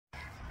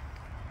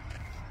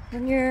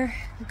when you're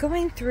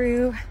going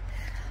through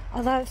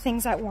a lot of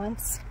things at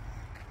once,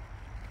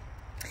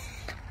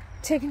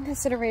 take in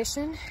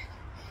consideration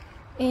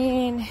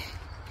in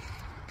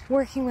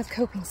working with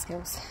coping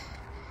skills.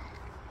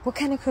 What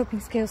kind of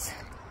coping skills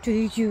do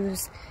you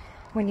use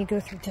when you go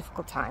through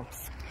difficult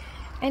times?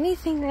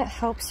 Anything that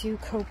helps you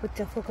cope with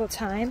difficult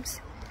times.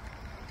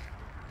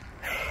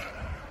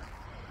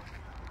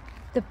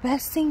 The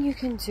best thing you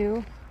can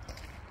do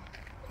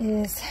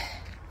is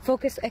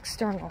focus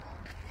external.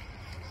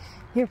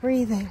 You're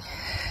breathing.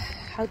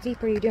 How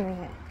deep are you doing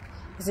it?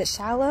 Is it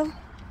shallow?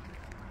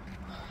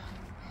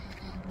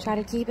 Try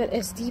to keep it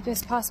as deep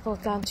as possible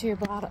down to your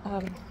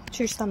bottom, to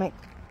your stomach.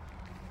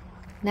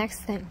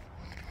 Next thing,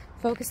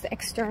 focus the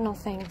external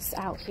things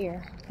out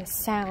here. The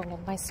sound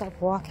of myself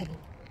walking.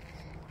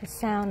 The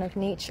sound of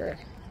nature.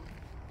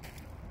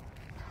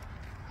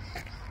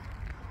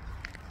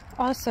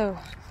 Also,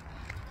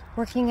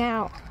 working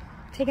out,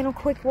 taking a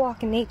quick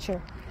walk in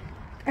nature,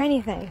 or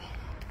anything.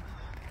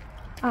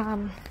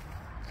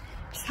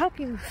 Just help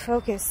you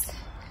focus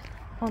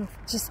on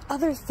just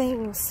other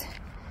things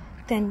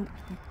than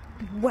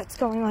what's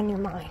going on in your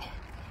mind.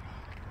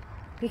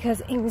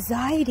 Because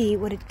anxiety,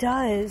 what it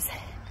does,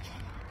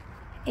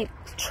 it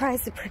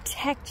tries to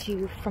protect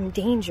you from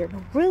danger.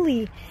 But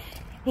really,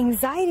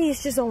 anxiety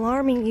is just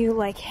alarming you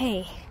like,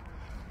 hey,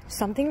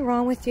 something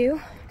wrong with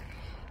you.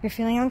 You're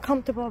feeling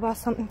uncomfortable about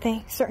certain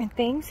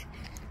things.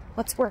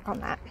 Let's work on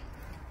that.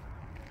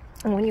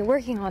 And when you're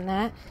working on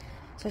that,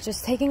 such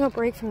as taking a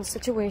break from the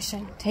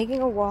situation,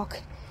 taking a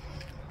walk,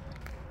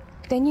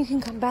 then you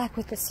can come back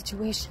with the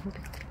situation,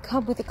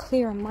 come with a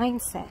clearer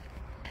mindset.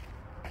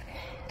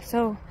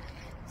 So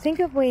think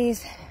of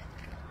ways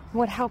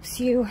what helps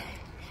you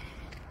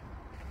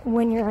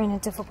when you're in a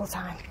difficult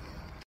time.